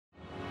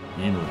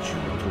命を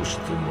賭し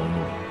て守る。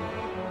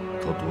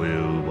たとえ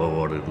奪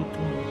われるとも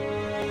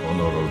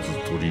必ず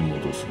取り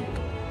戻すの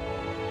だ。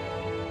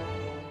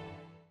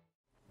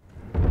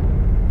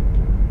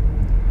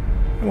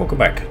And welcome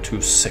back to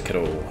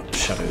Sekiro,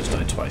 Shadows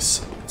Die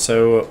Twice.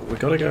 So we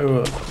gotta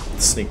go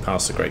sneak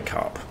past the Great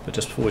Carp, but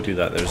just before we do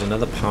that there's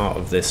another part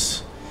of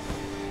this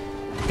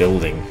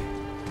building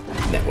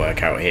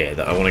network out here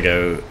that I want to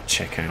go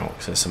check out,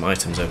 because there's some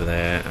items over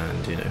there,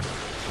 and you know,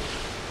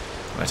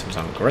 items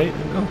aren't great.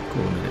 Oh,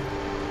 cool, a minute.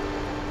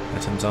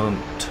 Items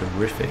aren't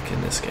terrific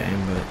in this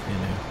game, but you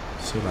know,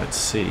 still like to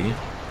see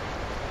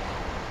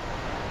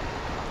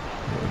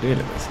what we're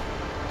dealing with.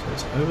 So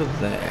it's over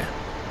there.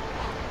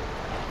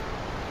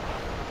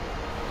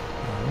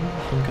 I wonder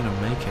if I'm going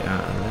to make it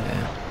out of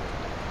there.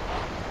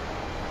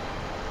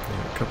 There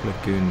are a couple of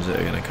goons that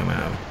are going to come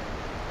out.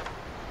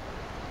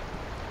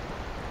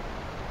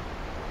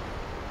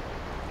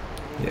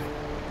 Yeah.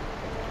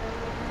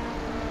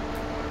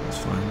 That's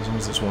fine, as long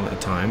as it's one at a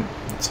time,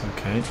 it's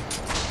okay.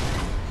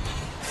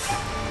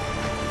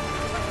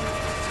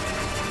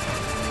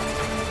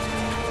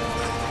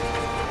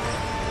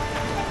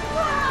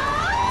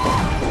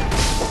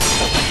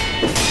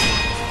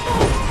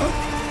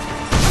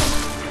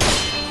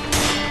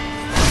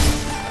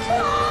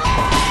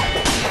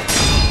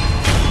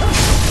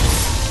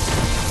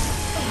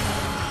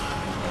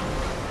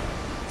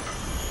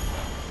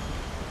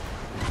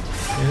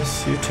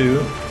 Yes, you too.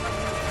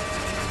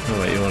 Oh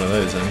wait, you're one of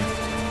those, aren't you?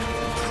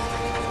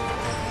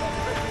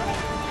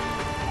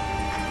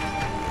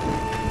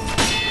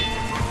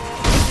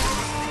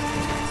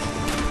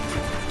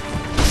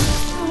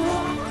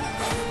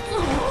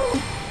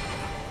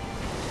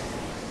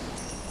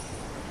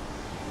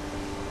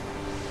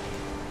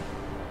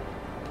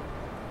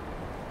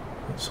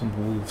 Got some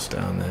wolves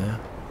down there.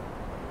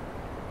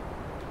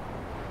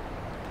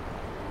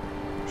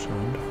 So I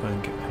wonder if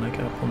can I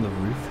get up on the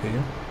roof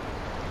here?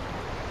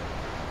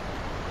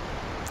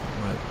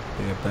 Might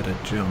be a better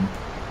jump.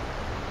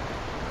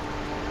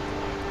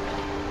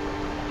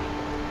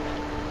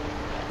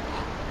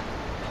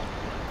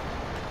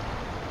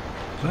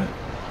 Is that?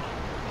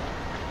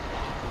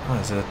 Oh,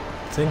 there's a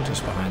thing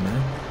just behind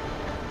there.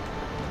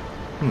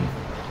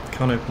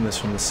 Can't open this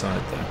from the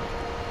side though.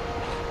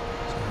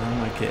 So how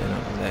am I getting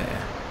up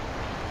there?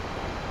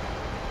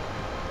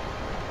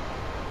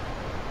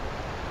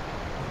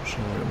 Not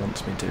sure what it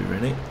wants me to do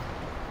really.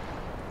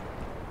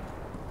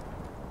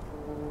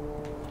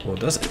 Or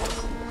does it?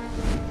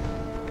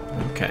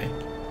 Okay.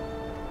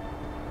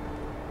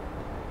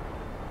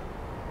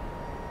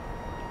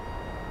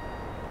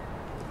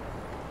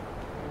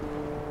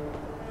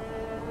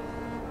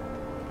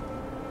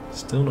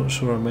 Still not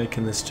sure I'm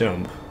making this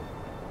jump.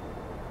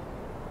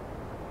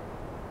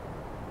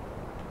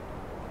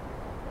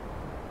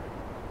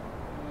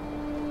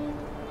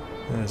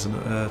 There's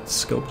a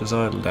sculptor's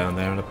idol down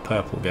there and a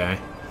purple guy.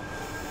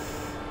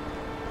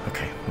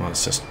 Okay, well,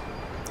 let's just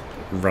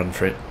run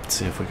for it,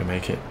 see if we can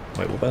make it.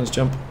 Wait, what buttons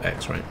jump?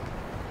 X, right.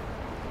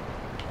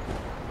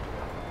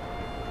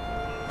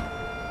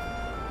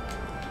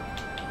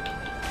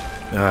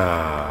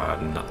 Ah,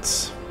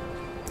 nuts.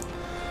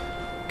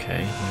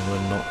 Okay,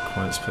 we're not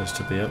quite supposed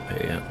to be up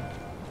here yet.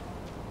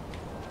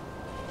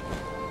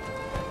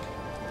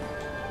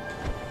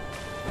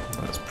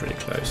 That's pretty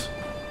close.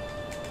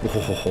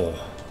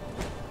 Oh.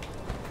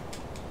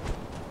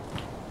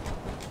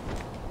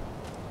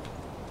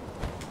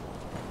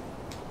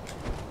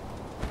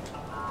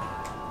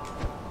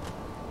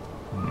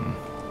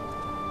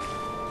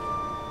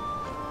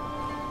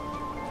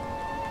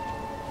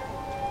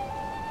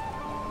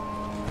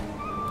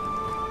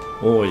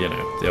 Or, you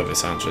know, the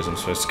obvious answer is I'm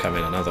supposed to come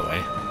in another way.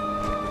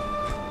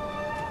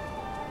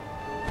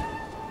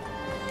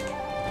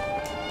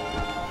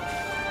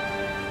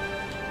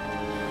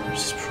 Which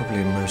is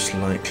probably most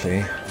likely.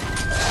 Is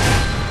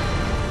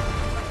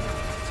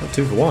that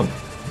 2 for 1?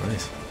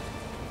 Nice.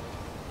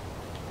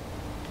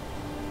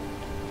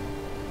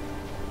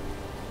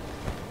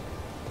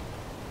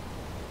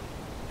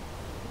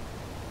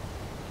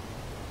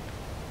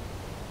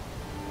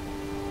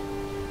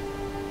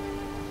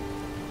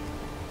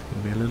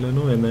 Be a little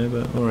annoying there,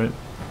 but alright,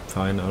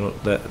 fine.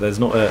 There's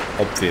not an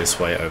obvious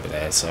way over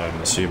there, so I'm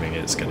assuming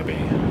it's going to be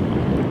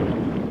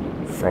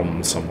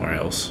from somewhere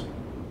else.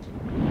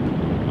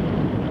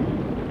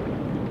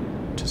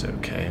 Which is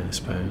okay, I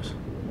suppose.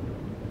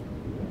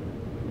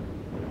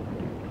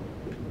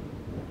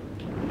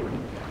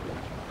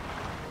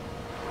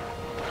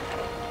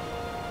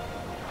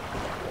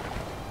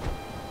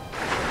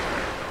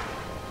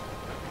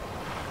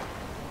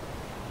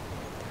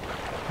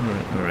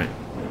 Alright.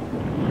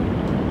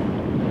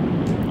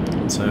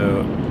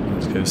 So,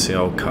 let's go see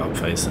old carp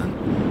face then.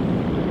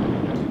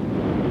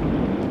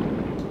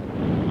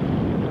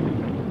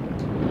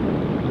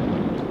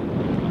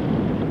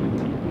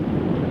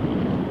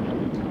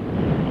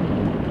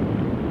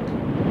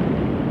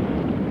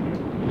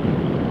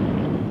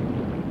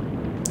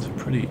 It's a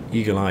pretty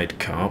eagle-eyed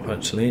carp,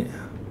 actually.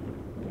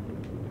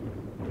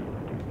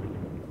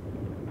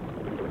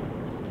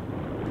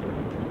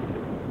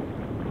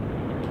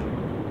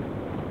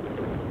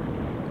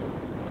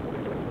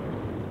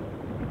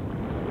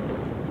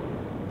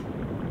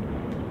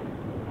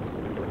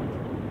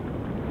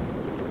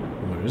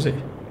 Where is he?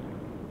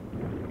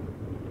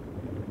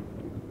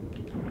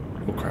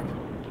 Oh crap.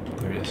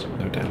 There he is.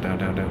 No, down, down,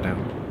 down, down, down.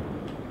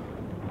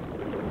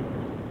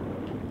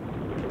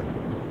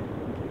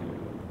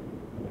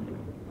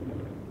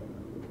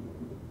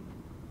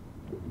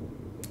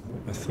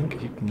 I think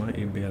he might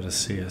even be able to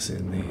see us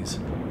in these.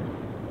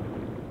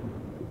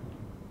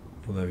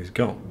 Although he's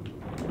gone.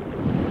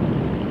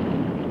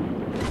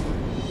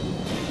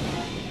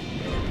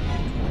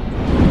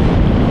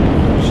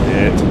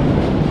 Shit.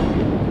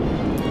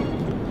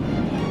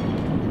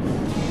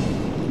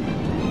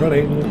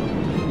 Running.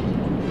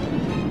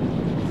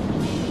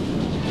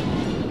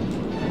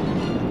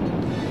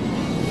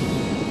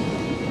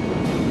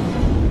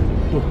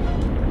 Oh,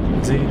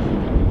 is he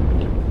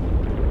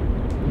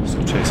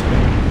still chasing me?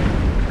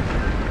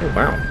 Oh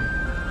wow.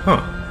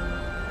 Huh.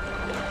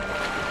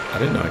 I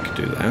didn't know I could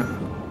do that.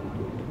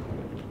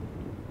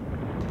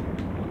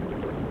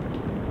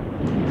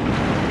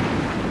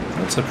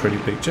 That's a pretty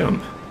big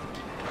jump.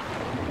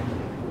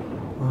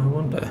 I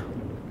wonder.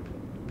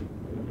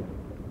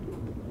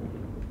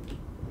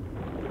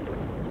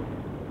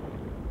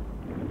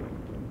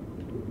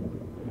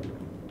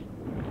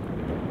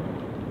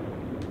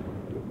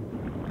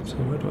 So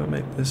where do I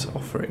make this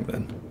offering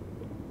then?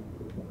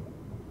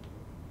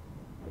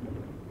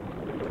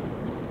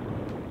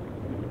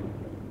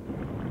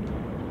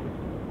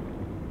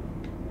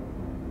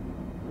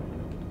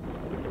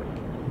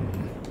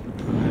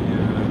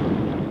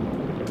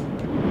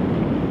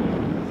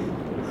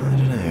 I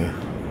don't know.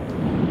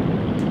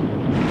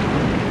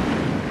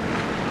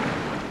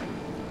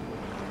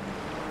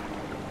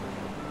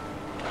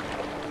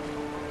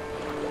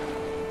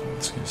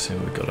 Let's go see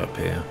what we've got up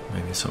here.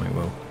 Maybe something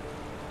will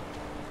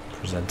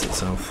present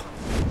itself.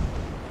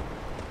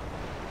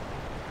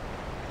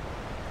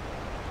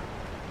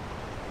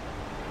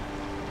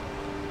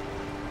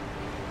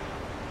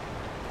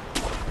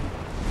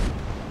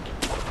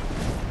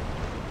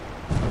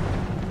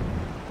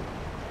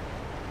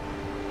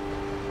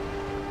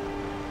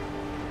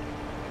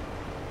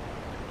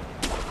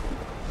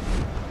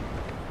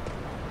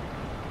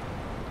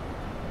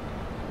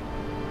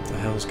 What the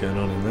hell's going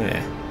on in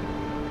there?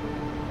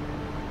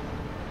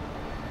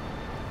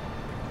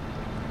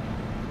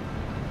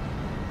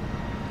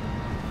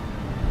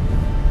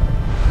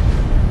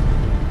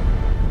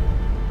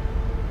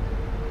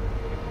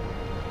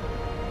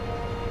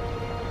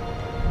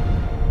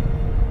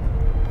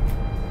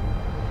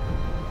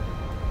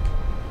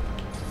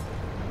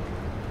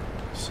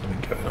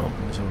 Something going on.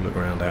 Let's have a look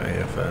around out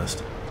here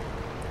first.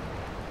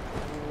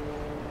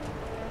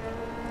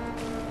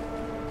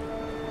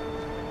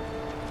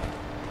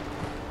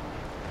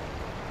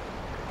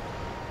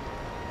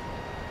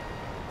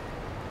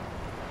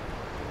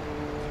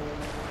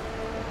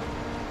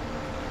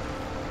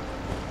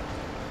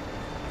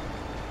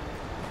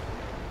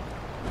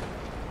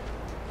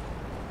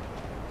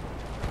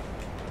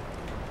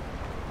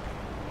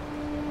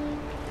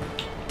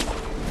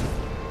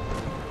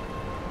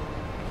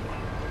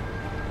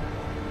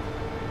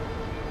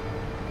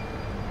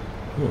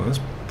 Oh, that's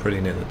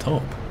pretty near the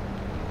top.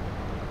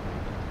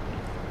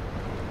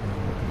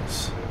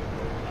 Let's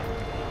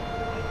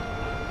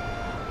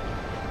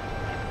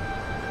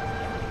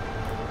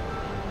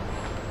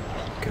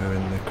go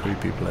in the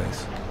creepy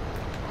place.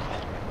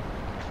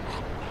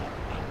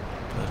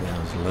 Bloody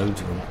hell, there's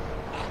loads of them.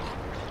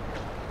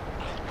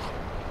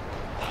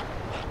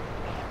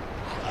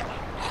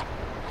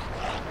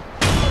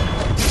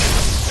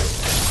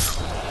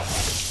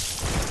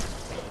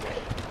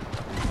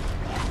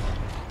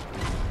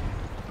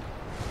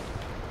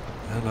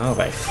 Are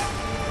they?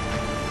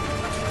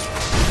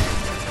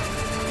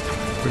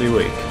 Pretty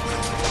weak.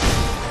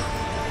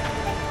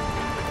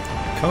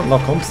 Can't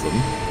lock onto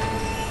them.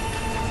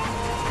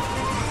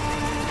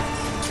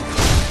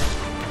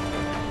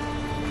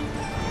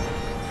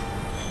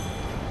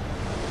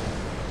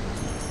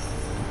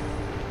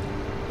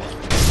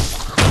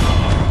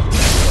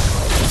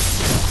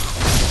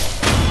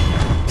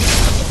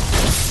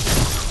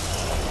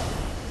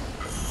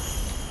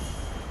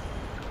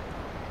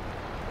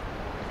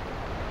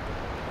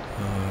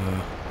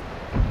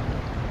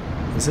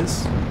 Is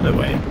this? No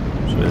way.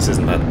 Sure, this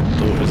isn't that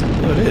door, is it?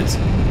 No, it is.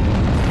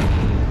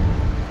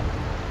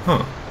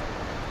 Huh.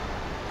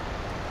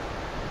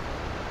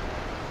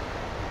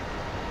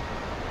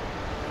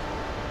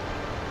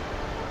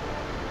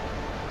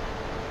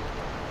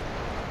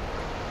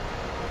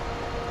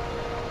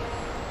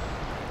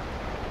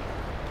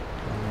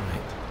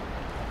 Alright.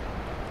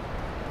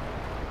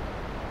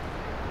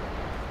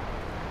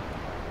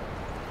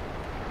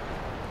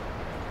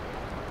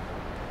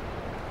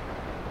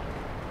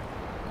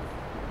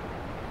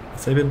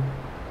 Have they been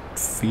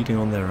feeding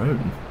on their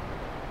own?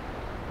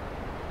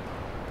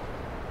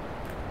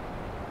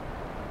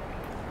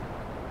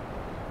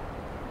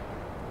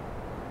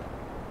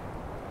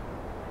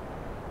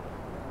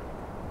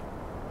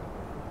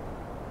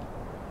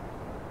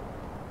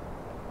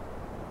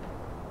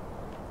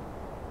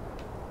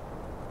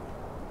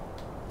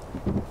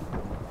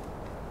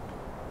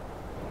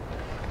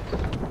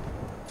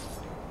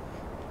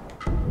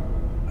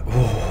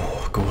 Oh.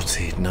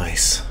 seed,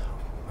 nice.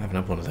 I haven't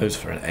had one of those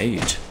for an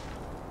age.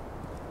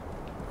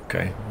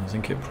 Okay, I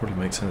think it probably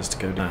makes sense to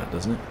go down,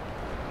 doesn't it?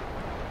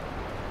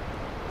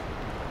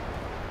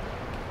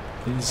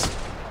 These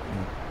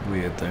are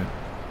weird though.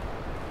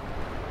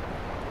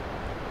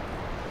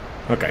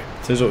 Okay,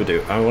 so here's what we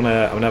do. I'm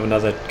gonna have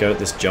another go at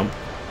this jump.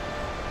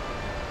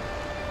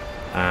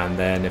 And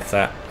then if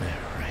that...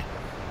 Right.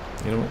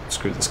 You know what?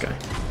 Screw this guy.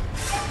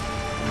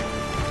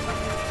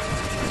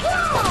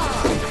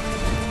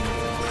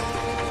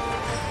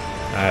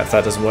 If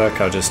that doesn't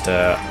work, I'll just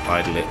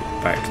idle it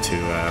back to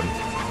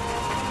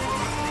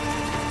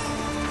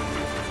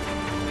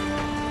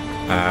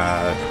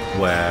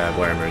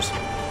where Emma is.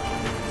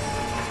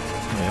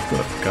 Yeah, I've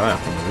got a guy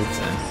up on the roof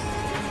there.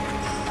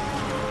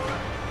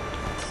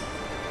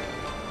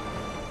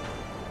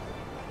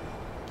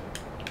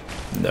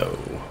 No.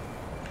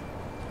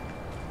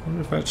 I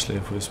wonder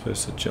if we're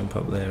supposed to jump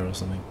up there or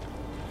something.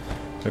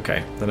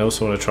 Okay, then I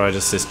also want to try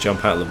just this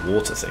jump out of the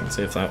water thing,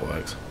 see if that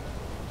works.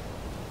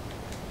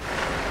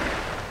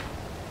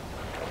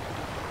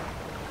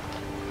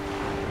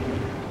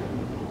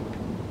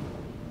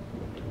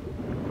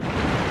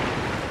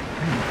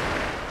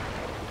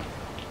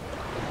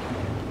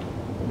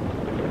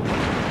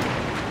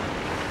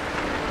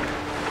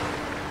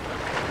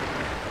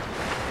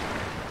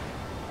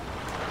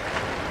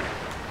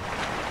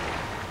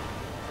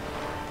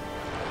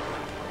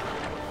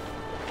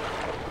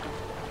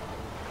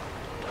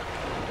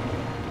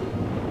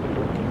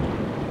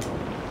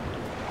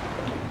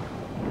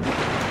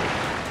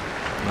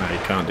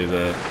 Can't do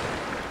the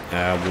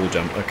wall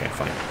jump. Okay,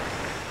 fine.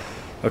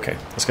 Okay,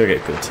 let's go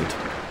get gutted.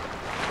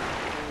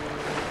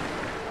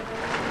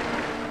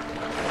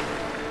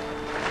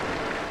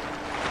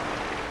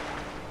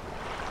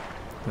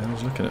 I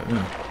was looking at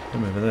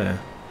him over there.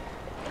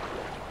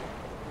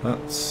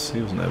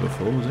 He wasn't there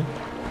before, was he?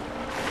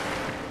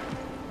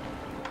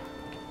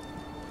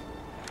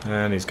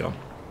 And he's gone.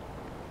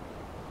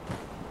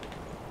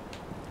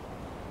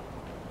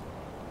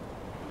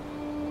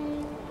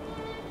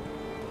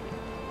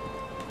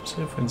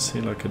 See if we can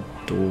see like a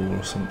door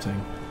or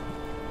something.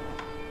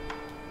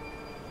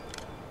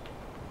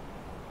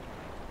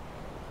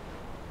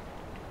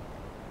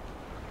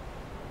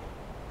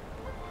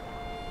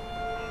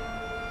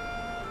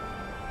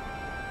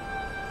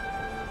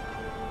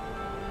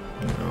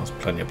 There's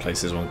plenty of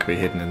places one could be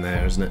hidden in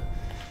there, isn't it?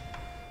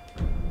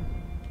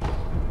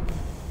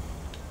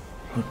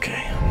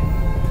 Okay.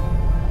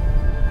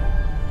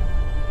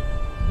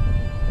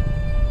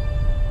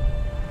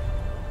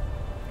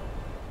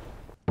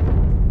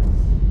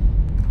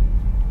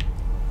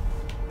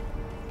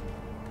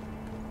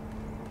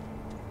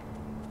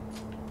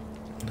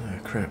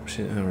 Crap,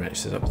 alright,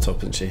 she's up the top,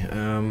 isn't she?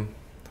 How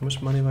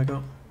much money have I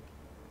got?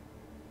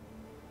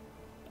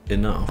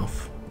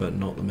 Enough, but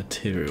not the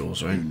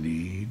materials, right? You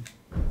need.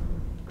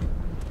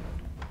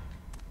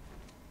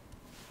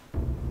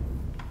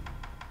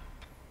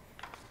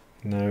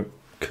 No,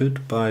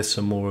 could buy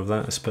some more of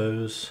that, I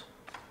suppose.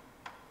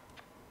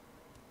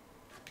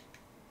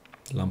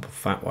 Lump of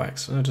fat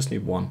wax. I just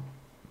need one.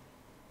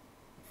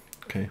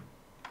 Okay.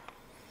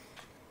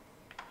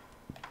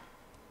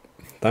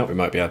 That we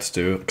might be able to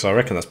do, because I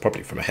reckon that's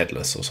probably from a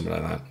headless or something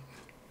like that.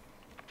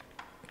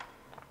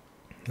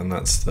 And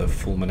that's the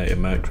fulminated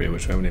mercury,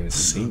 which we haven't even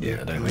seen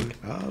yet, I don't think.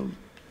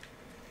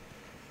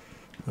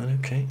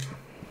 Okay.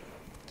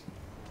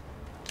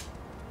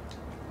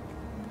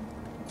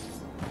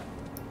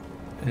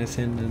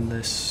 Anything in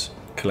this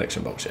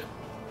collection box yet?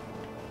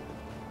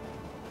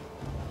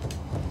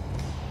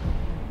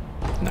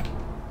 No.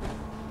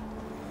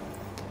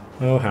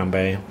 Oh,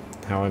 Hanbei,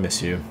 how I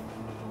miss you.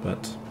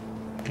 But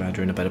glad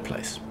you're in a better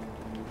place.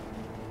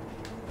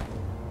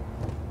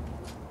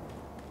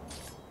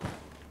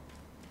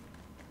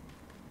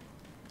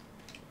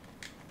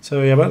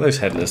 So yeah, about those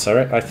headless,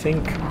 I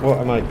think what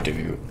I might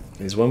do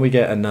is when we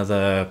get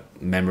another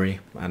memory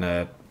and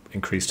a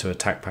increase to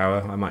attack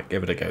power, I might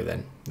give it a go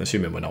then,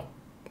 assuming we're not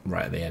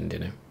right at the end, you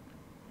know.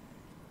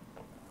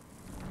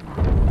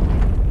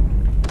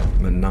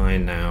 I'm at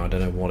 9 now, I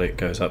don't know what it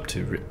goes up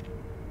to.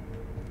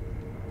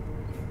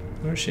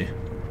 Where is she?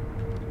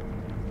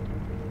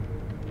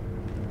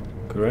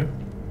 Kuro?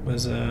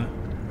 Where's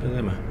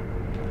Emma?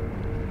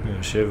 Oh,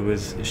 is she over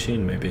with Ishin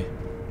maybe?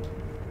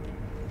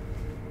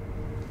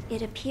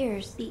 It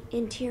appears the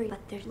interior,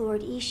 but there's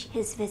Lord Ish,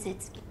 his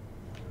visits.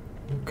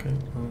 Okay,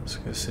 well, let's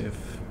go see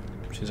if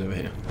she's over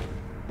here.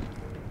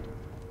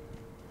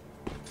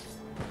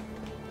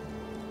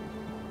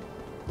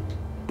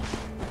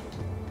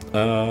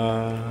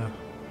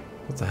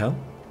 What the hell?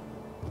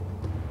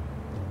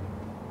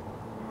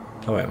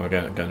 Oh wait, am I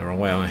going the wrong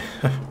way, aren't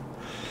I?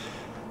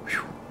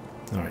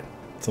 Alright,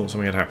 thought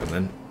something had happened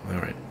then.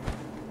 Alright.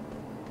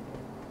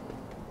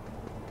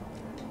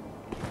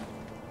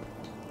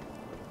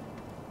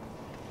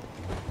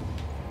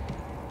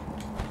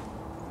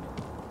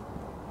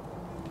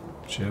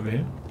 Is she over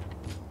here?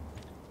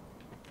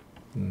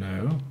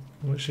 No.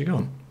 Where's she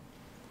gone?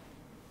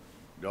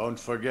 Don't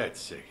forget,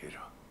 Sekiro.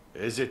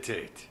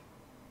 Hesitate.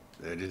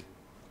 That is...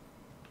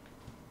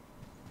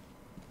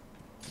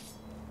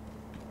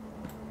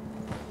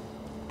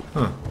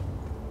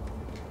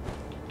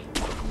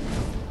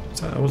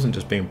 I wasn't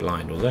just being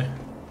blind, was I?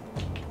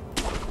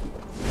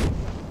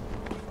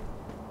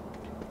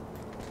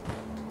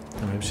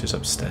 Oh, maybe she's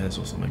upstairs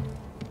or something.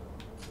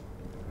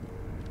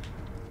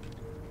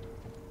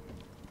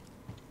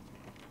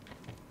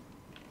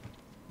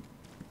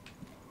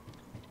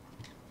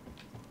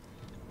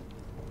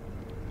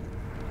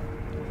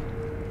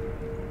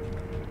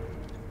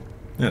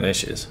 Yeah, there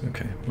she is.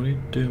 Okay, what are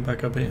you doing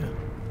back up here?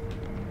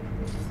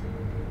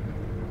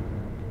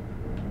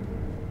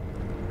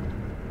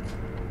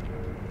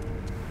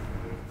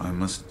 I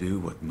must do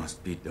what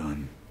must be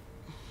done.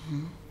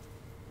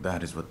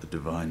 That is what the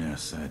Divine Heir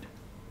said.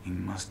 He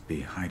must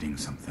be hiding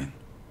something.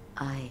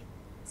 I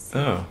see.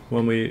 Oh,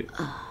 when we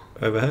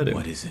overheard him.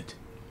 What is it?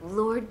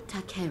 Lord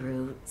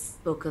Takeru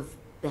spoke of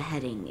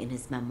beheading in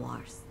his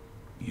memoirs.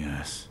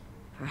 Yes.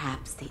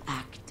 Perhaps the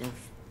act of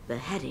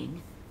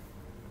beheading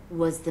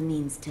was the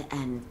means to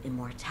end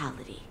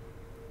immortality,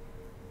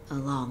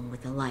 along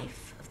with the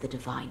life of the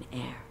Divine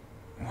Heir.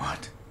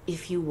 What?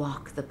 If you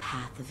walk the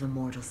path of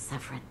immortal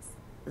severance,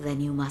 then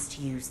you must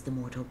use the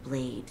mortal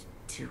blade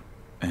to...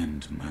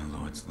 End my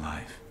lord's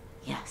life.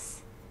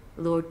 Yes.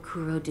 Lord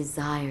Kuro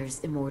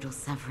desires immortal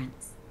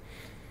severance.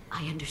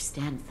 I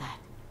understand that.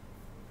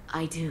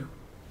 I do.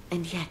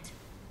 And yet,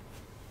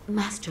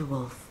 Master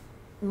Wolf,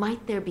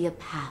 might there be a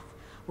path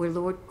where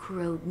Lord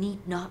Kuro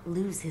need not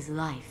lose his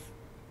life?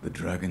 The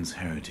dragon's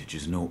heritage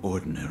is no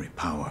ordinary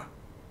power.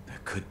 There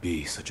could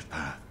be such a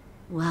path.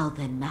 Well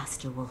then,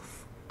 Master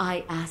Wolf,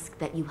 I ask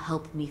that you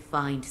help me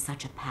find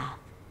such a path.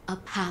 A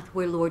path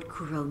where Lord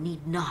Kuro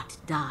need not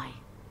die.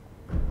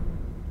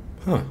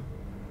 Huh.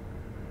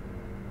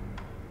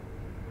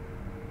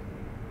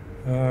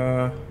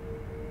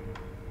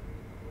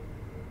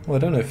 Well, I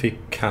don't know if he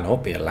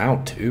cannot be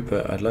allowed to,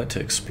 but I'd like to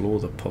explore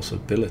the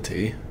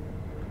possibility.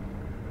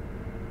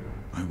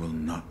 I will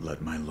not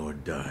let my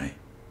lord die.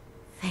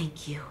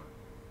 Thank you.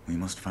 We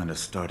must find a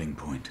starting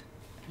point.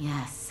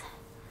 Yes.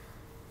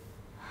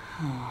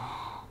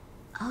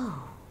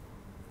 Oh.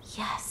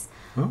 Yes.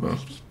 Oh.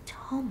 Lady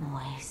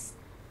Tomoe's.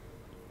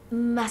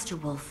 Master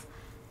Wolf,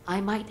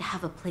 I might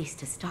have a place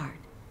to start.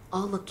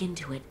 I'll look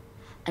into it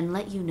and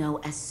let you know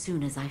as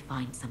soon as I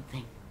find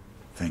something.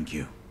 Thank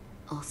you.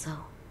 Also,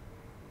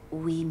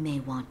 we may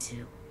want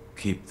to...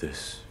 Keep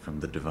this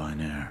from the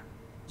Divine Heir.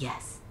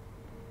 Yes.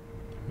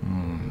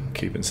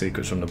 Keeping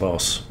secrets from the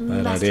boss.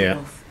 Bad Master idea.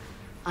 Wolf,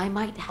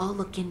 I'll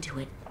look into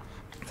it.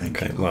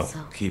 Thank Okay, you. well. Also,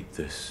 Keep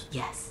this.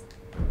 yes.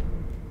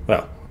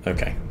 Well,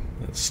 okay.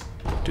 Let's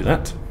do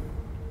that.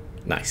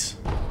 Nice.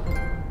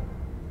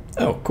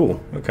 Oh,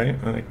 cool. Okay,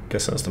 I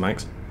guess that's the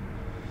max.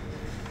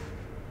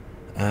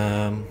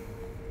 Well,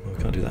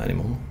 we can't do that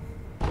anymore.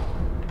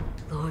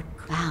 Lord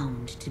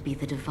bound to be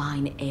the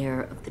divine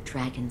heir of the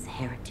dragon's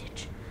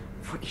heritage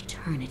for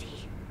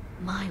eternity.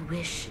 My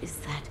wish is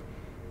that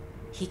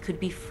he could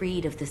be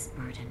freed of this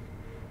burden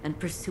and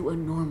pursue a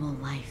normal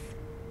life.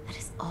 That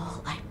is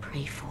all I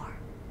pray for.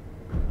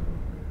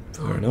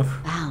 Fair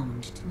enough.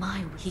 Bound to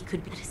he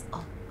could be. That is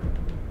all.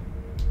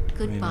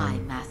 Goodbye,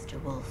 Master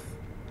Wolf.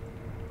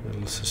 A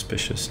little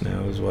suspicious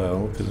now as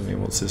well, because I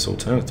mean, what's this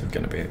alternative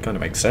going to be? It kind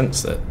of makes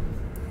sense that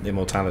the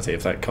immortality,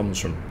 if that comes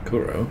from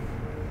Kuro,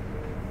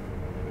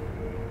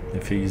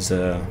 if he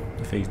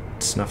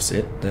snuffs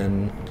it,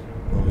 then,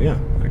 well, yeah,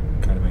 that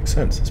kind of makes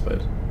sense, I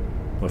suppose.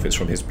 Or if it's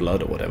from his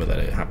blood or whatever that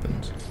it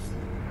happens.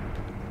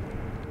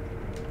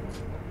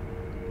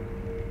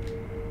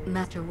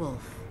 Master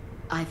Wolf,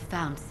 I've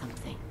found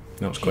something.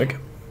 That was quick.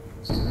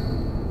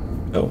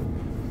 Oh,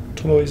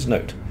 Tomoe's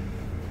note.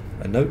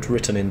 A note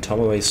written in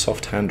Tomoe's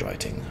soft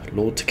handwriting.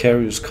 Lord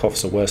Takeru's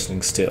coughs are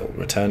worsening still.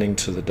 Returning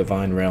to the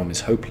divine realm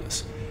is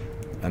hopeless,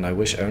 and I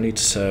wish only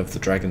to serve the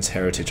dragon's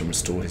heritage and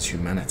restore his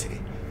humanity.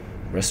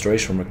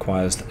 Restoration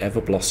requires the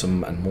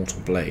Ever-Blossom and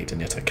Mortal Blade,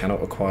 and yet I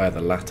cannot acquire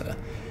the latter.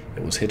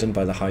 It was hidden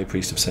by the High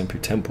Priest of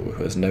Senpu Temple,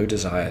 who has no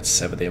desire to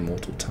sever the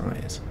immortal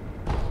ties.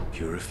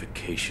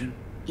 Purification?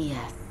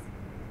 Yes.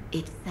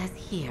 It says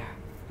here,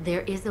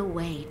 there is a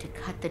way to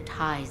cut the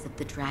ties of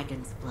the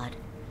dragon's blood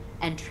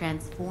and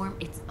transform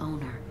its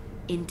owner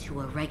into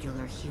a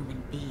regular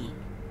human being.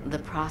 The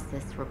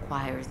process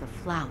requires a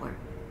flower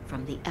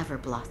from the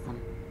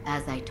Ever-Blossom,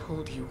 as I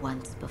told you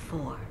once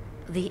before.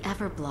 The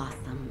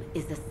Ever-Blossom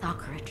is a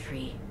sakura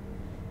tree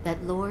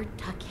that Lord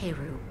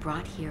Takeru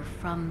brought here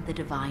from the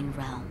divine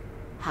realm.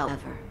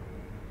 However,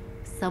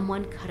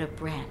 someone cut a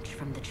branch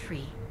from the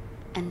tree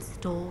and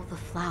stole the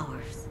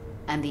flowers,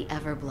 and the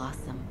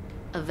Ever-Blossom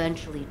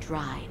eventually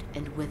dried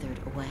and withered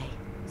away.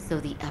 So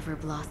the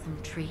Ever-Blossom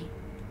tree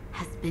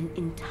has been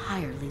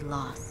entirely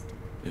lost.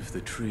 If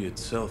the tree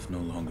itself no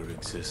longer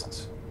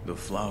exists, the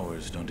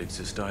flowers don't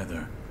exist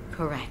either.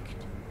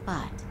 Correct.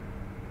 But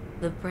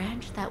the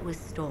branch that was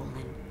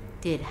stolen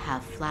did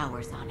have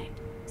flowers on it.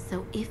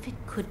 So if it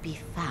could be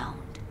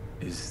found...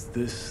 Is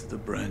this the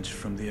branch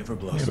from the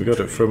Ever-Blossom Yeah, we got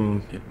tree? it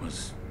from It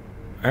was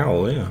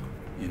Owl, yeah.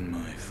 in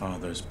my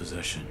father's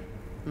possession.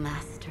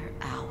 Master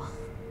Owl.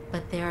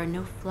 But there are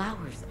no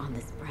flowers on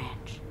this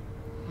branch.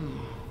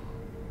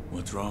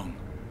 What's wrong?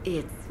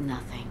 It's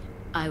nothing.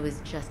 I was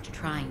just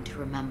trying to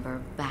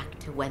remember back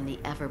to when the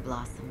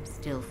Everblossom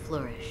still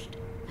flourished,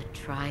 but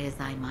try as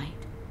I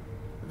might,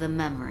 the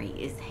memory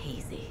is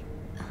hazy.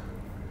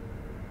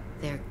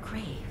 They're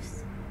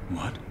graves.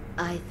 What?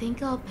 I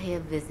think I'll pay a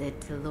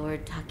visit to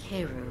Lord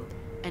Takeru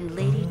and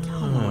Lady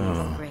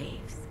Tomoe's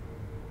graves.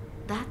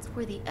 That's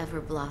where the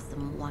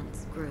Everblossom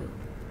once grew.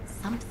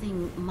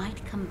 Something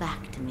might come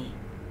back to me.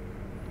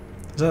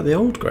 Is that the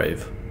old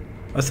grave?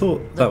 I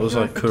thought that was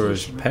like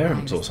Kuro's Purification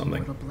parents or requires the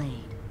something. mortal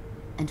blade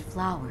and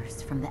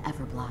flowers from the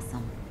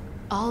Everblossom.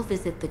 I'll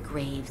visit the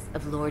graves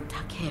of Lord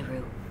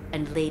Takeru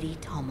and Lady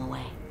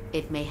Tomoe.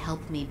 It may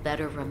help me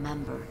better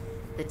remember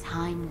the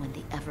time when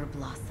the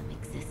Everblossom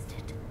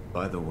existed.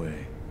 By the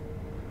way,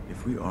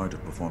 if we are to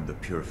perform the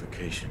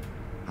purification,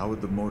 how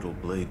would the mortal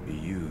blade be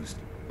used?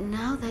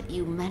 Now that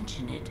you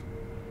mention it,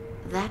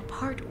 that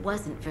part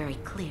wasn't very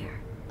clear.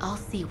 I'll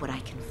see what I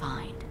can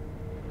find.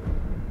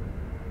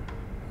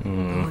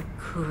 Lord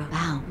Kuro,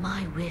 wow,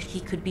 my wish he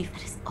could be.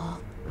 That is all.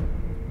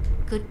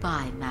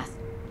 Goodbye, Master.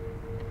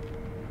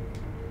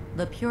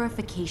 The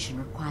purification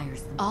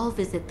requires them. I'll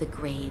visit the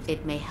grave.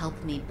 It may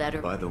help me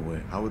better. By the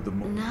way, how would the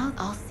Now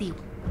I'll see.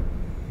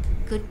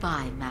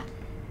 Goodbye, Matt.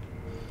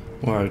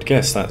 Well, I would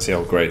guess that's the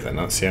old grave then.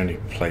 That's the only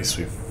place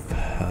we've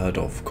heard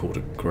of called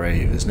a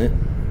grave, isn't it?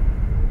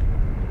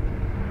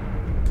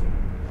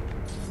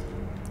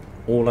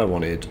 All I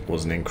wanted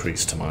was an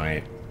increase to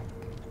my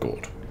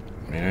gourd,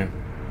 you know?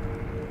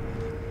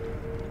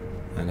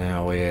 And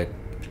now we're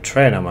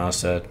betraying our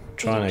master,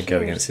 trying to go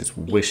against his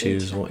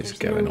wishes. What is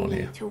going on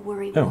here?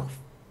 Oh.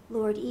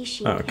 Lord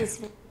Ishii Oh, okay. is...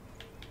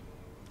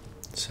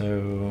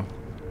 So...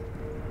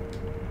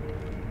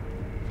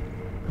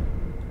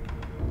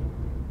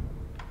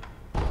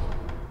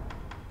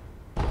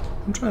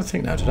 I'm trying to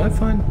think now, did I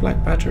find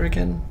Black Badger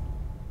again?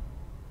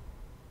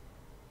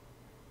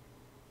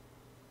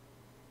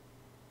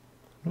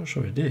 I'm not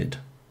sure I did.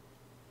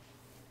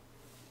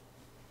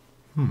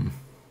 I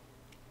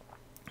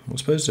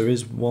suppose there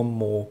is one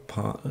more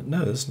part.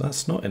 No,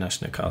 that's not in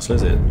Ashina Castle,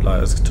 is it? Like I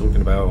was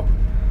talking about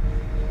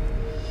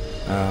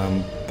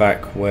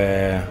back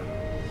where...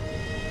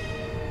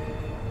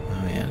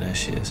 Oh yeah, there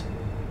she is.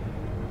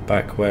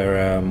 Back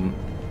where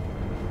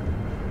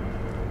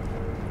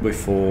we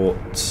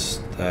fought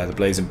the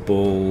Blazing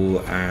Bull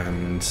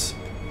and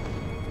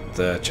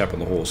the chap on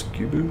the horse.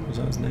 Kubu, was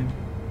that his name?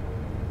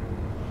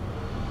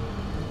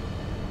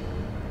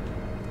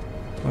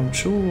 I'm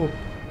sure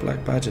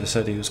Black Badger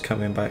said he was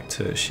coming back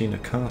to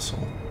Ashina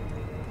Castle.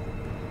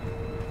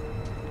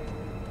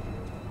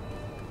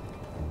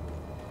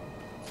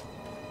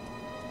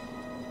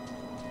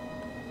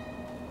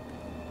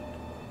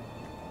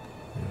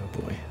 Oh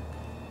boy.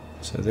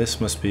 So this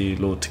must be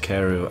Lord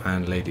Takeru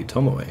and Lady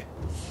Tomoe.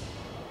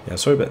 Yeah,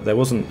 sorry, but there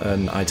wasn't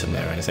an item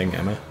there or anything,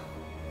 Emma.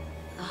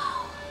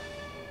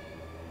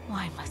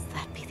 Why must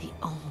that be the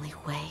only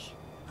way?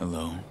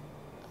 Hello?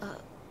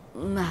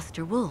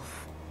 Master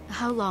Wolf,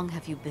 how long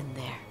have you been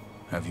there?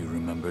 Have you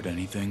remembered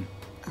anything?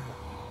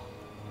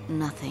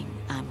 Nothing,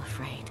 I'm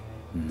afraid.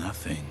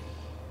 Nothing.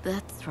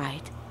 That's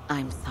right.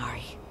 I'm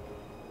sorry.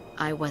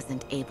 I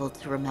wasn't able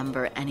to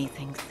remember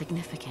anything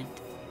significant.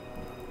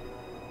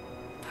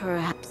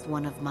 Perhaps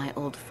one of my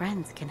old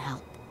friends can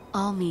help.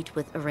 I'll meet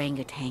with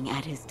Orangutan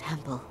at his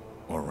temple.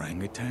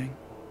 Orangutan?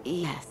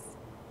 Yes.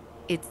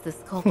 It's the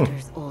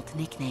sculptor's old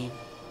nickname.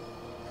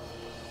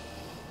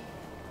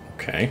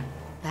 Okay.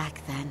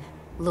 Back then,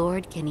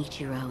 Lord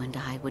Genichiro and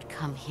I would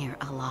come here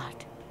a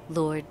lot.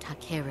 Lord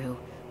Takeru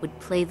would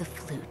play the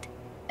flute,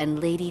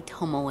 and Lady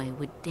Tomoe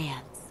would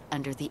dance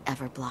under the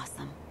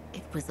Everblossom.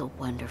 It was a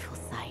wonderful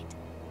sight.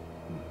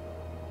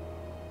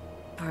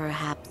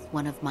 Perhaps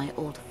one of my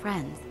old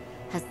friends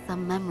has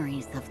some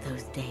memories of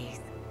those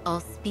days. I'll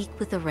speak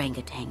with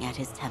Orangutan at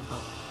his temple.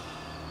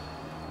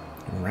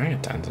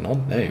 Orangutan's an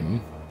odd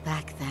name.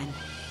 Back then,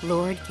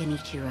 Lord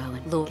Genichiro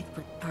and Lord...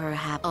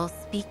 Perhaps I'll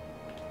speak...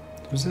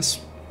 Was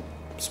this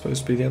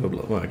supposed to be the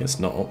Everblossom? Well, I guess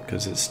not,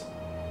 because it's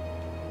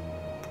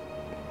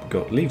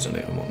got leaves on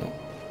it and whatnot.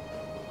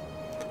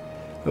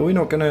 Are we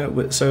not going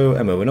to... So,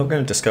 Emma, we're not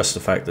going to discuss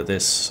the fact that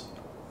this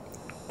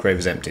grave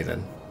is empty,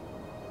 then?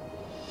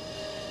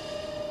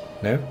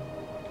 No?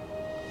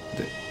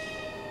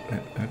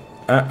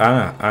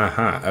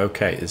 Aha,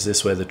 okay. Is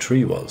this where the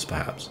tree was,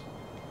 perhaps?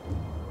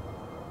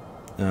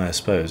 I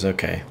suppose,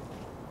 okay.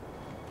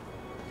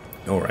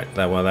 Alright,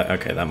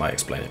 okay, that might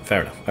explain it.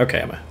 Fair enough. Okay,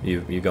 Emma,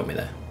 you got me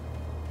there.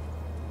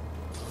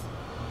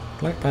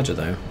 Black Badger,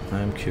 though,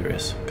 I'm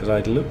curious. Because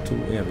we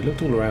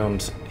looked all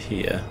around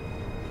here.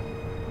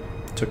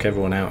 Took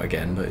everyone out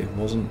again, but it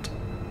wasn't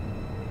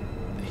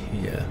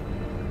here.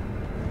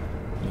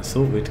 I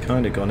thought we'd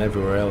kind of gone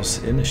everywhere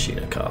else in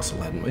Ashina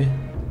Castle, hadn't we?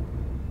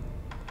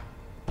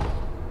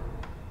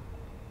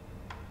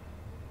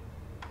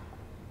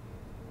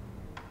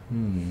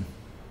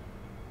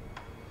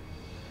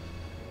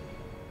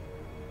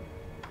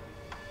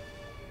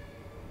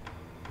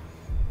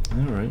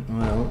 Alright,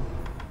 well...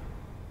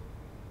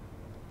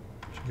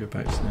 Should go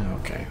back to now.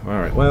 Okay,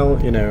 alright,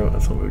 well, you know, I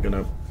thought we were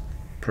going to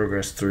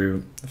progress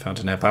through the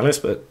Fountainaire Palace,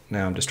 but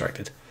now I'm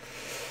distracted.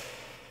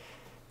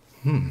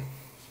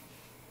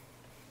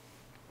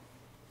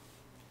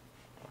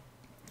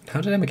 How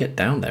did Emma get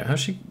down there?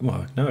 How's she...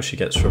 Well, I know she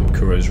gets from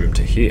Kuro's room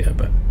to here,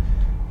 but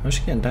how's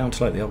she getting down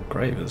to, like, the old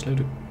grave? There's a load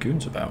of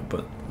goons about,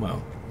 but,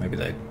 well, maybe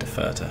they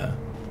defer to her.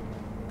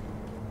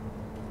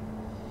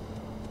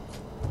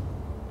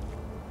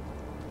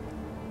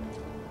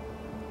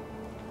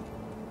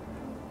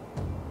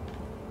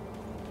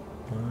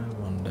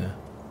 I wonder...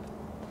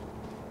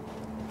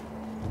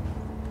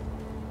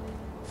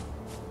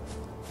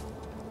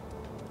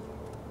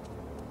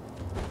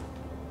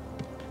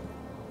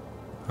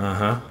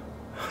 Uh-huh.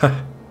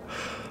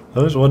 I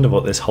always wonder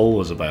what this hole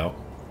was about.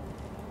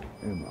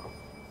 Emma,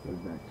 does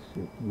that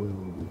sit well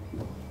with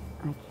you?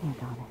 I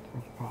can't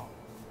honestly say.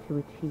 To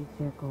achieve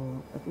their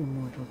goal of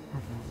immortal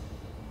severance,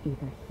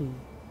 either he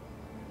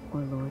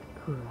or Lord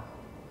Kuro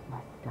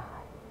must die.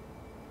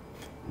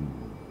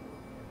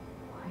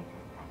 Why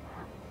does that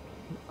have to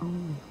be the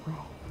only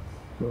way?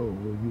 So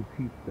will you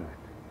keep that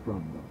from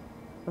them?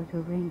 But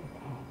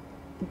orangutan,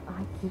 if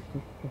I give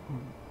this to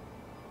him,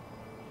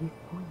 he's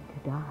going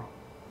to die.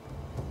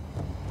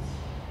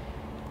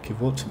 Give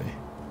what to me?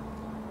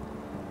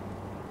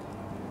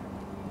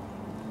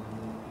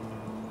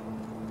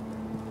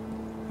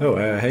 Oh,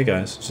 hey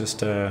guys, just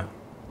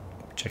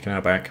checking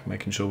out back,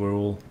 making sure we're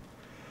all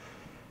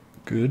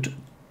good.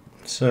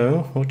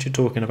 So, what you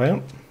talking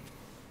about?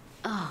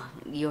 Oh,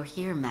 you're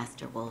here,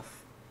 Master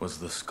Wolf. Was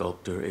the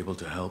sculptor able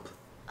to help?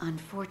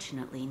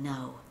 Unfortunately,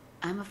 no.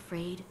 I'm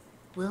afraid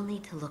we'll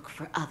need to look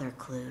for other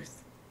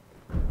clues.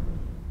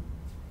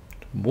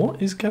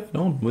 What is going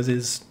on with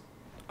his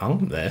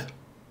arm there?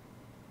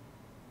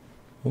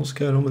 What's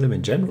going on with him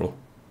in general?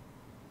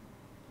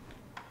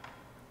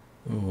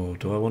 Oh,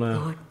 do I want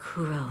Lord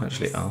Kuro to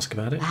actually is ask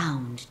about it?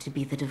 bound to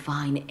be the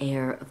divine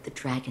heir of the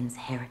dragon's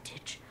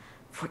heritage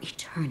for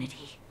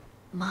eternity.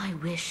 My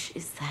wish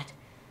is that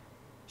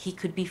he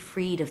could be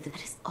freed of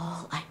that is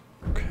all I...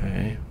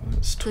 Okay,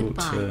 let's talk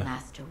Goodbye, to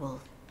Master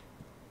Wolf.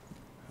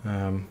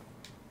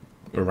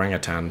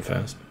 orangutan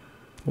first.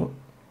 What?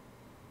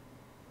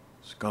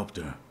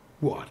 Sculptor.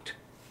 What?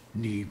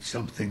 Need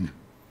something?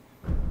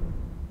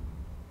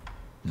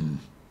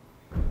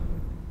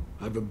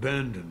 I've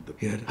abandoned the...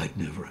 Yet I'd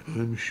never...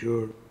 I'm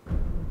sure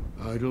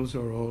idols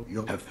are all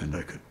you'll have, and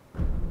I could...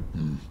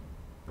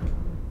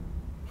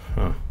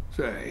 Huh.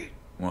 Say,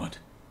 What?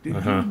 did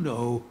you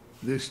know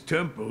this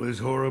temple is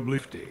horribly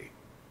empty?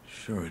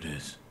 Sure it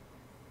is.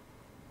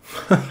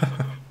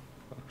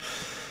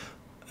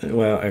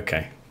 Well,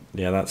 okay.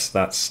 Yeah,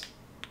 that's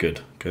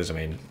good, because, I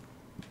mean...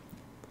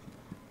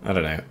 I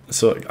don't know.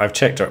 So, I've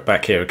checked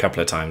back here a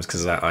couple of times,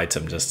 because of that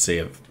item, just to see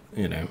if,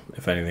 you know,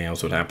 if anything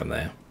else would happen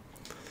there.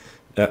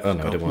 Oh no,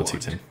 I didn't want to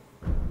teach him.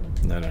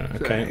 No,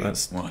 okay, Say,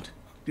 let's What?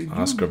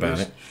 ask her about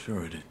it.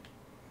 Sure it is.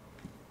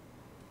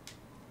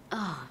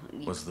 Oh,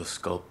 Was the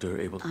sculptor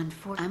able to...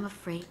 I'm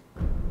afraid...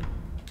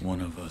 One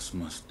of us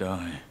must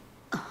die.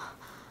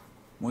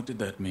 What did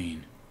that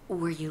mean?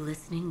 Were you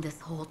listening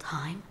this whole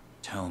time?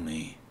 Tell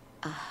me.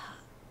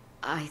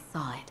 I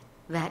saw it.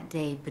 That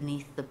day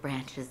beneath the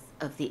branches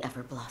of the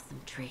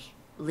Everblossom tree.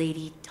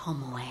 Lady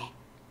Tomoe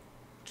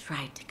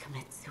tried to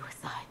commit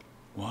suicide.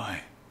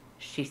 Why?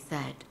 She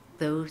said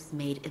those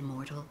made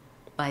immortal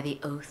by the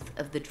oath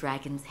of the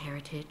dragon's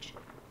heritage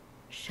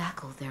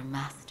shackle their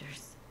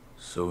masters.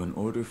 So in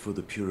order for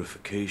the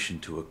purification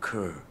to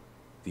occur,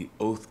 the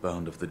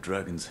oathbound of the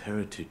dragon's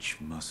heritage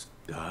must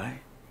die?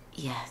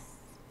 Yes,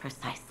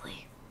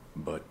 precisely.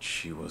 But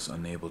she was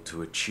unable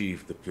to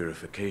achieve the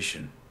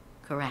purification.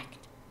 Correct.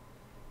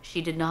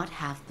 She did not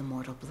have the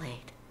mortal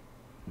blade.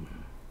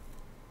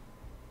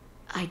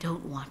 I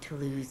don't want to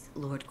lose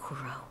Lord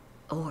Kuro,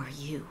 or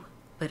you,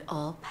 but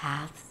all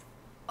paths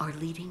are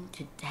leading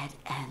to dead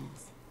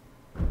ends.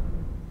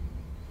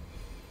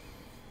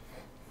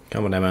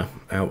 Come on, Emma,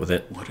 out with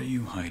it. What are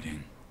you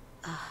hiding?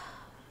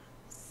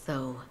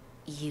 So,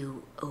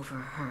 you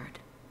overheard.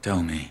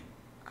 Tell me.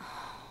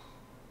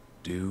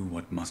 Do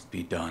what must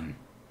be done.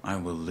 I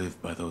will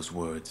live by those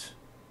words,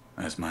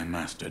 as my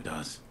master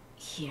does.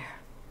 Here.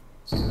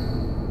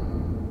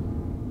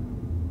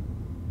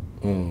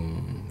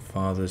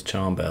 Father's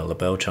charm bell, a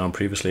bell charm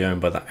previously owned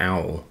by the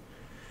owl.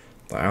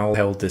 The owl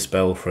held this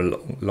bell for a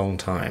long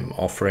time.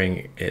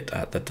 Offering it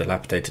at the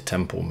dilapidated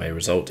temple may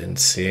result in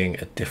seeing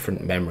a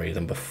different memory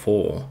than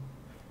before.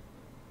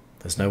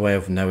 There's no way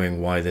of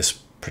knowing why this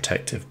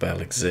protective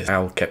bell exists. The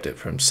owl kept it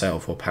for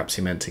himself, or perhaps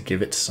he meant to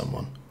give it to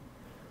someone.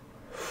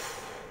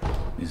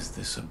 Is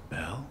this a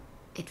bell?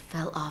 It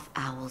fell off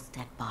Owl's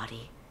dead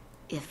body,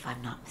 if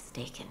I'm not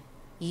mistaken.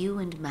 You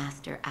and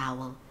Master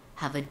Owl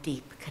have a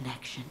deep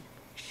connection.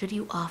 Should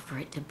you offer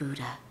it to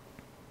Buddha,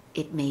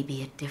 it may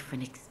be a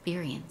different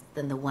experience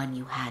than the one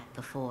you had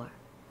before.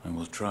 I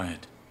will try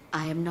it.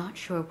 I am not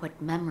sure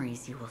what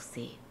memories you will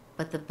see,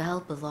 but the bell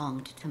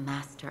belonged to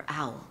Master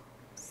Owl.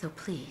 So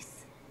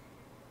please,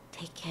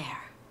 take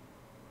care.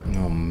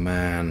 Oh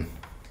man.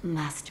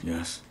 Master,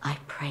 Yes? I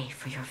pray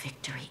for your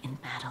victory in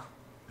battle.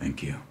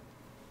 Thank you.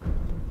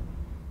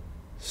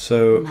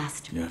 So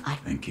Master, Yeah, I...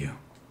 thank you.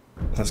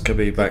 that's gonna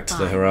be back to the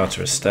Goodbye, Hirata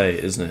Master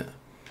estate, isn't it?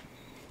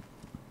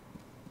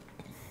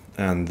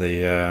 And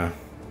the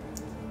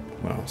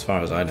well, as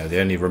far as I know, the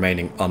only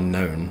remaining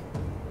unknown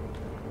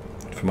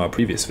from our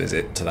previous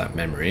visit to that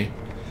memory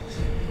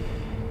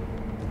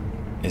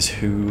is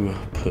who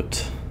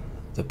put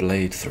the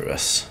blade through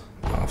us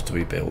after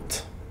we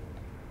beat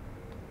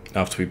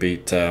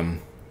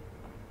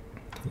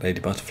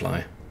Lady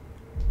Butterfly.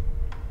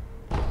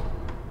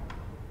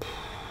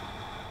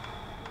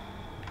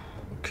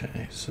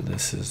 Okay, so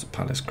this is the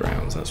palace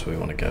grounds. That's where we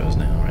want to go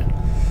now, right?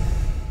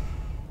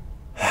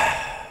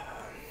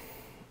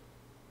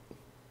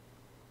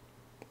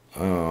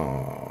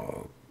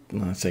 Oh,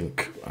 I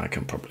think I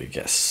can probably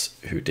guess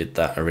who did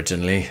that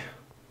originally.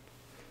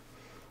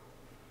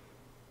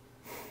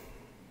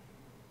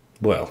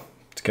 Well,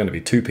 it's going to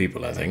be two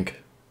people, I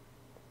think.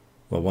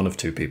 Well, one of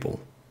two people.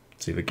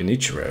 It's either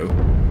Genichiro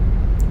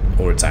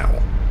or it's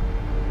Owl.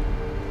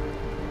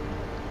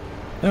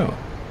 Oh.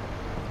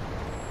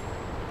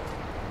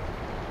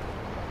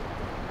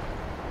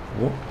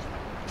 What?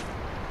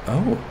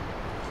 Oh.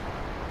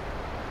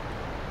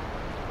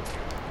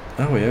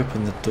 Oh, we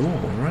opened the door,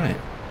 right.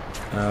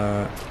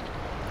 Are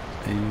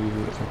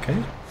you okay?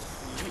 You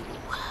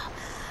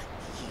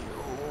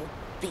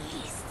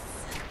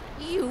beasts.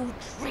 You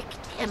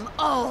tricked him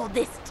all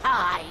this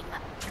time.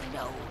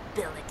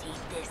 Nobility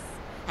this,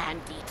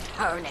 and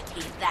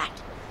eternity that.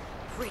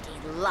 Pretty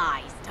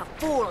lies to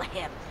fool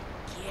him.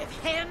 Give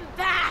him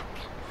back!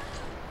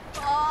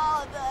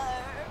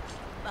 Father!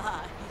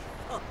 My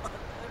father!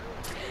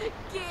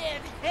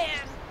 Give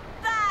him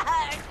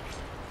back!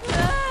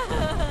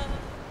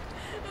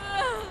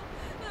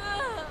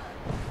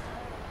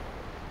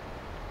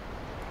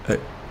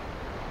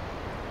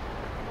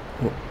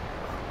 What?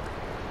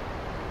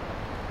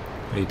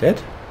 Are you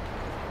dead?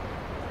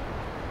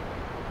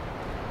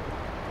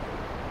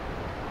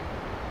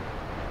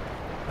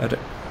 I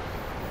don't...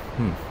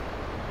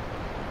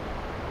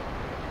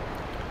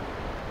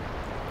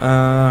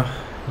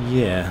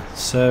 Yeah,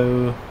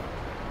 so...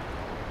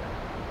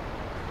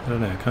 I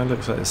don't know, it kind of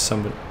looks like there's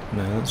somebody...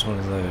 No, that's one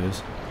of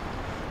those.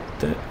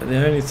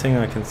 The only thing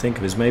I can think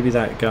of is maybe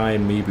that guy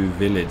in Mibu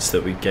Village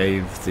that we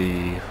gave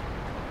the...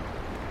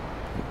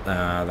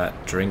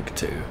 that drink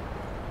to.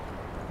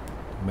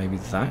 Maybe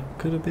that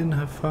could have been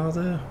her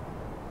father?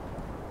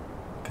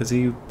 Because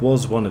he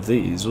was one of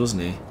these,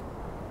 wasn't he?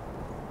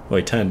 Well,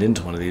 he turned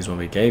into one of these when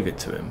we gave it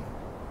to him.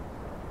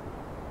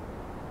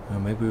 Oh,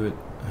 maybe we would...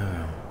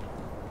 Oh.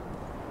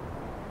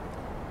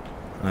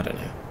 I don't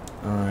know.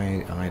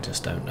 I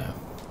just don't know.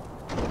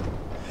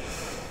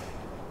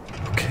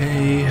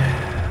 Okay.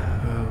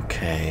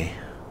 Okay.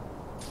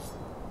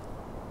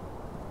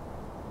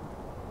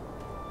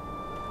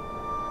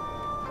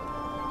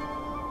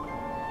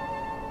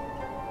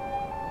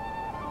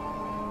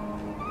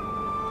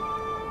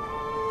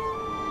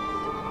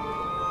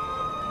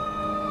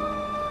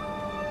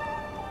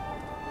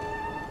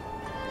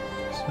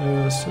 So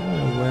I still don't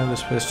know where we're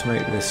supposed to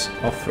make this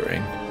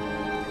offering.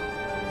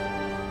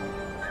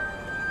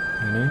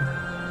 You know?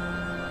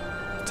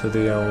 To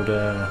the old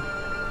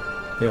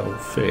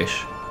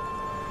fish.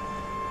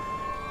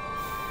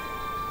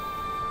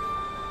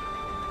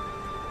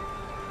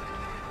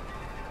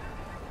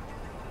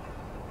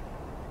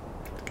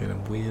 It's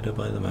getting weirder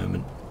by the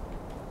moment.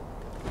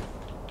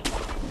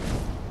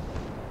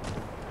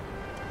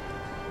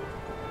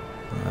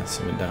 Oh, that's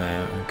something down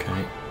there,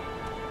 okay.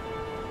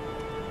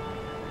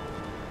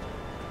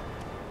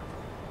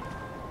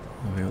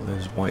 Oh, we got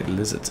those white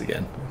lizards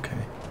again, okay.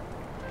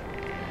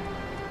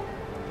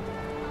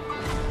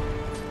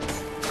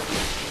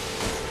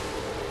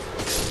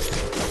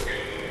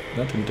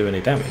 That didn't do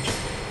any damage.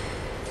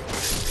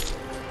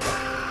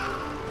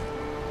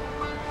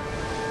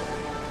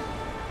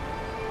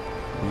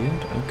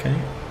 Weird, okay.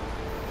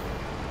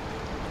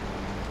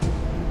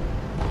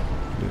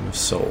 Loom of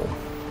Soul.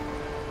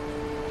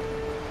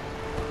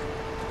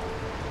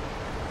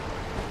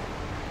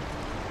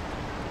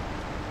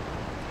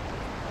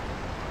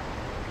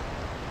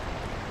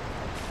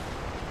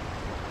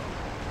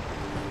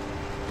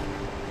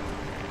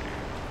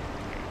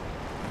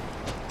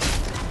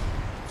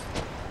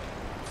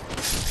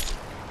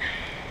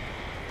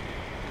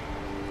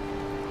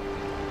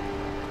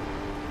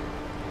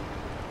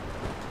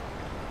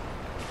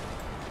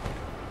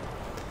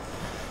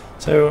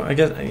 So I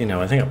guess, you know,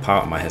 I think a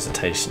part of my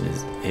hesitation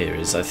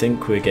is I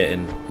think we're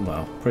getting,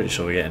 well, pretty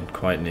sure we're getting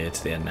quite near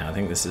to the end now. I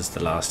think this is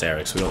the last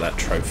area because we got that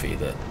trophy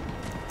that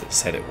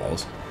said it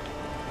was.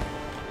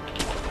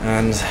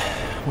 And,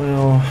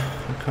 well,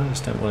 I kind of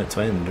just don't want it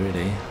to end,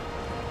 really.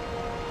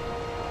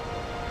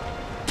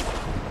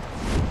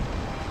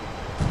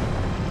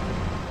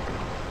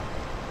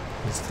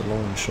 It's the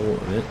long and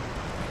short of it.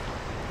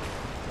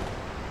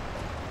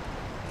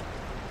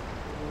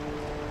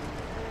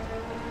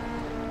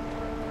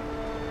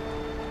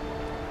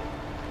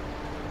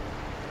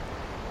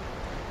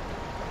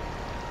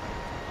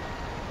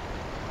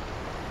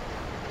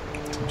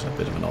 Seems like a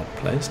bit of an odd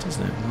place,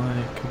 doesn't it?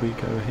 Why could we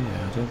go here?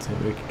 I don't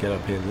think we could get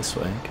up here this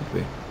way, could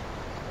we?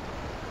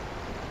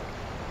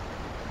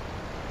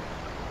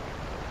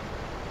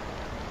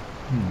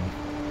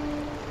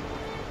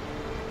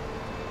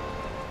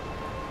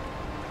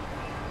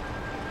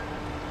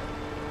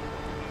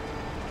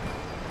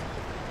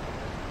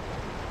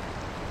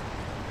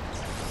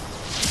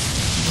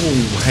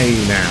 Oh, hey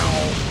now.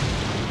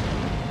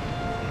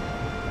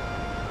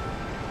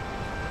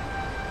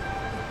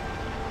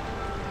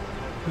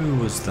 Who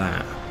was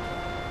that?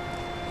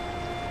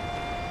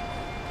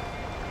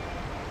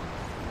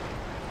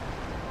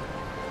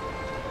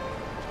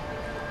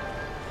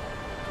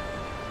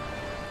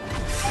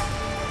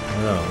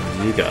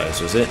 Oh, you guys,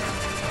 was it?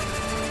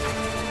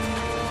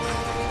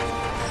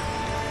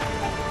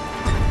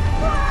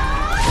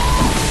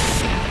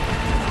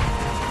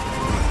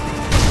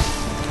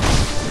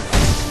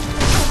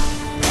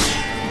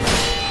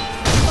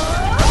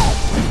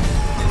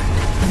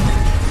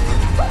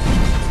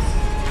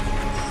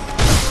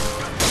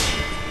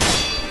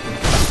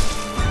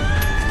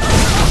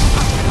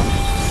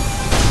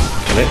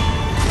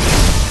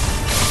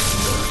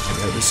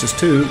 This is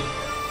 2.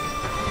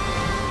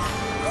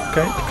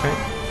 Okay, okay.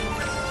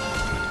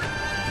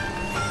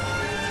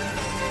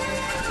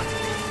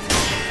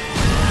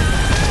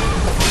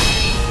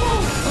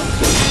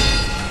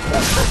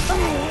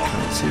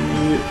 Can't see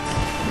it.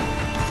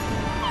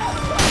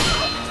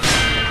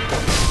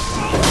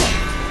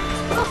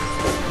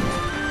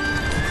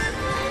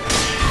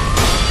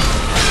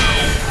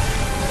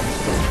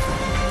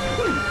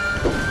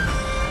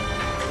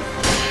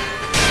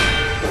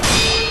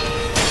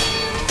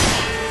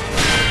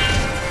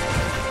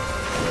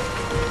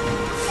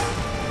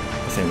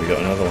 I think we got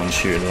another one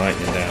shooting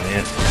lightning down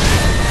here.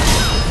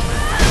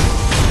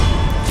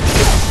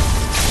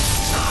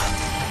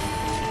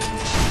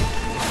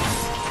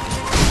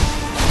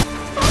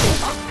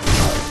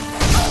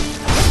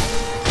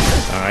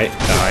 Die,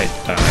 die,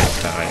 die,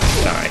 die,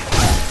 die.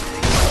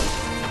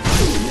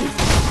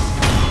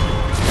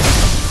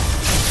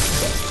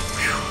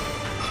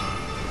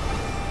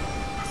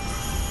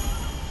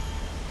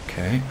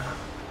 Okay.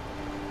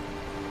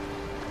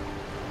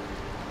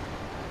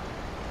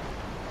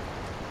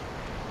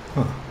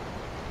 Huh.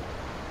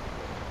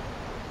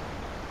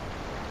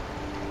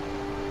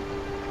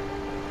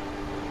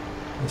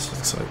 This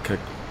looks like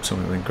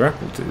something they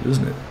grapple to,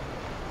 doesn't it?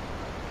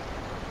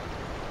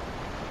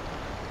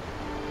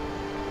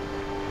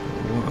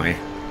 Why?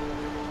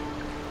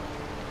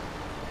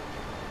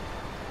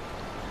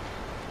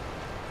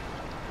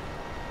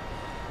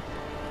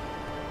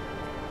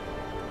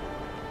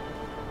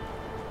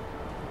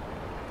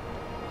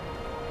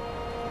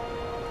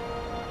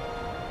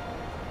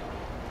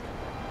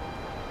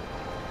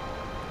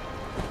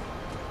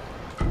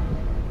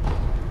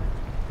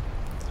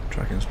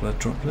 Dragon's blood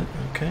droplet,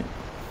 okay.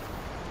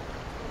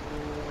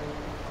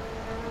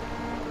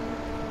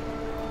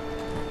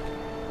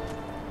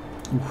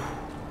 Oof.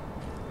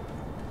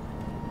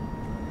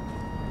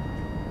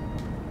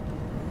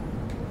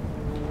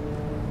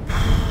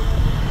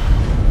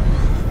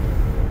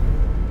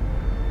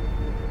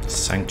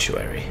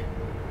 Sanctuary.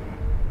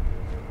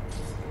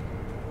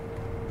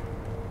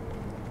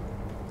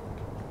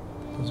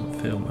 Doesn't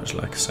feel much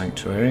like a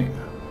sanctuary.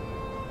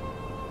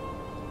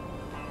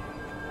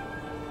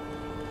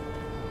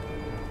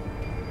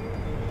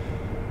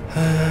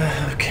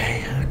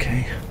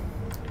 Okay.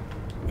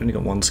 I've only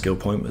got 1 skill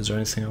point, but is there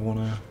anything I want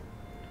to...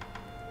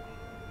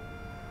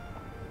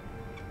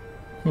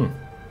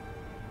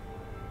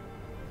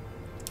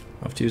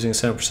 After using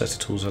certain set of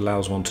tools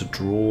allows one to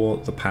draw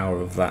the power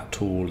of that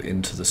tool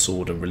into the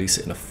sword and release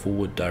it in a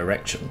forward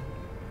direction.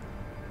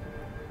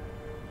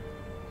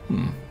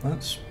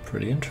 That's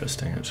pretty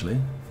interesting actually.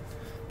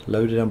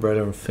 Loaded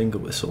umbrella and finger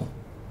whistle.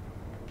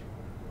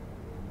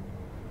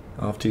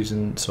 After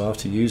using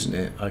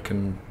it I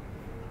can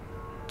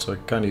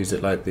kind of use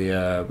it like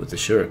the with the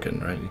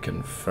shuriken, right? You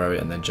can throw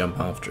it and then jump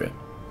after it.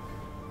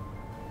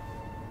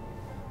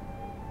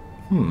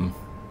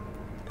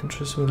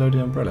 Interesting with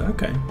loaded umbrella.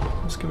 Okay,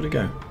 let's give it a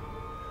go.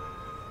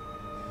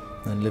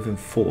 Then live in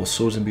force.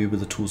 Swords imbued with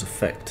the tool's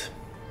effect.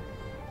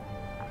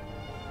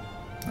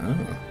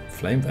 Oh,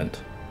 flame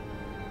vent.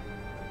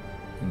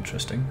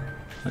 Interesting.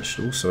 That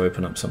should also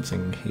open up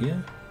something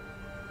here.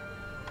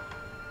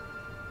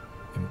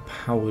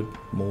 Empowered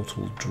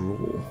mortal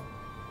draw.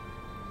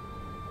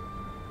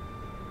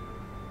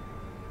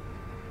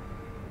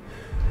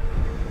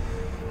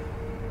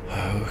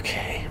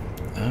 Okay.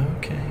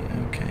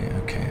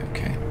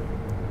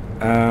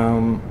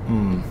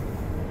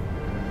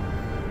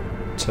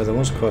 So there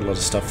was quite a lot of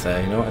stuff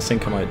there. You know what I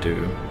think I might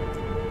do?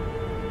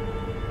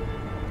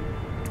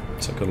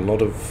 So I've got a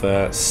lot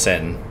of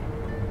sen.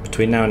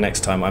 Between now and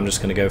next time, I'm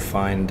just going to go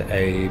find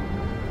a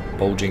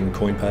bulging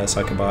coin purse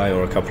I can buy,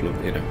 or a couple of,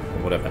 or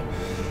whatever,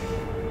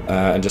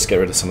 and just get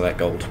rid of some of that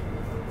gold.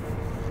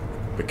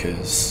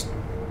 Because,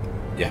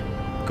 yeah,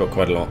 got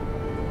quite a lot.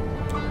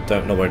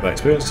 Not worried about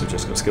experience, I've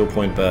just got a skill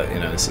point, but,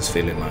 this is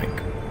feeling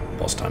like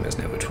boss time,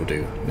 isn't it? Which we'll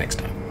do next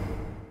time.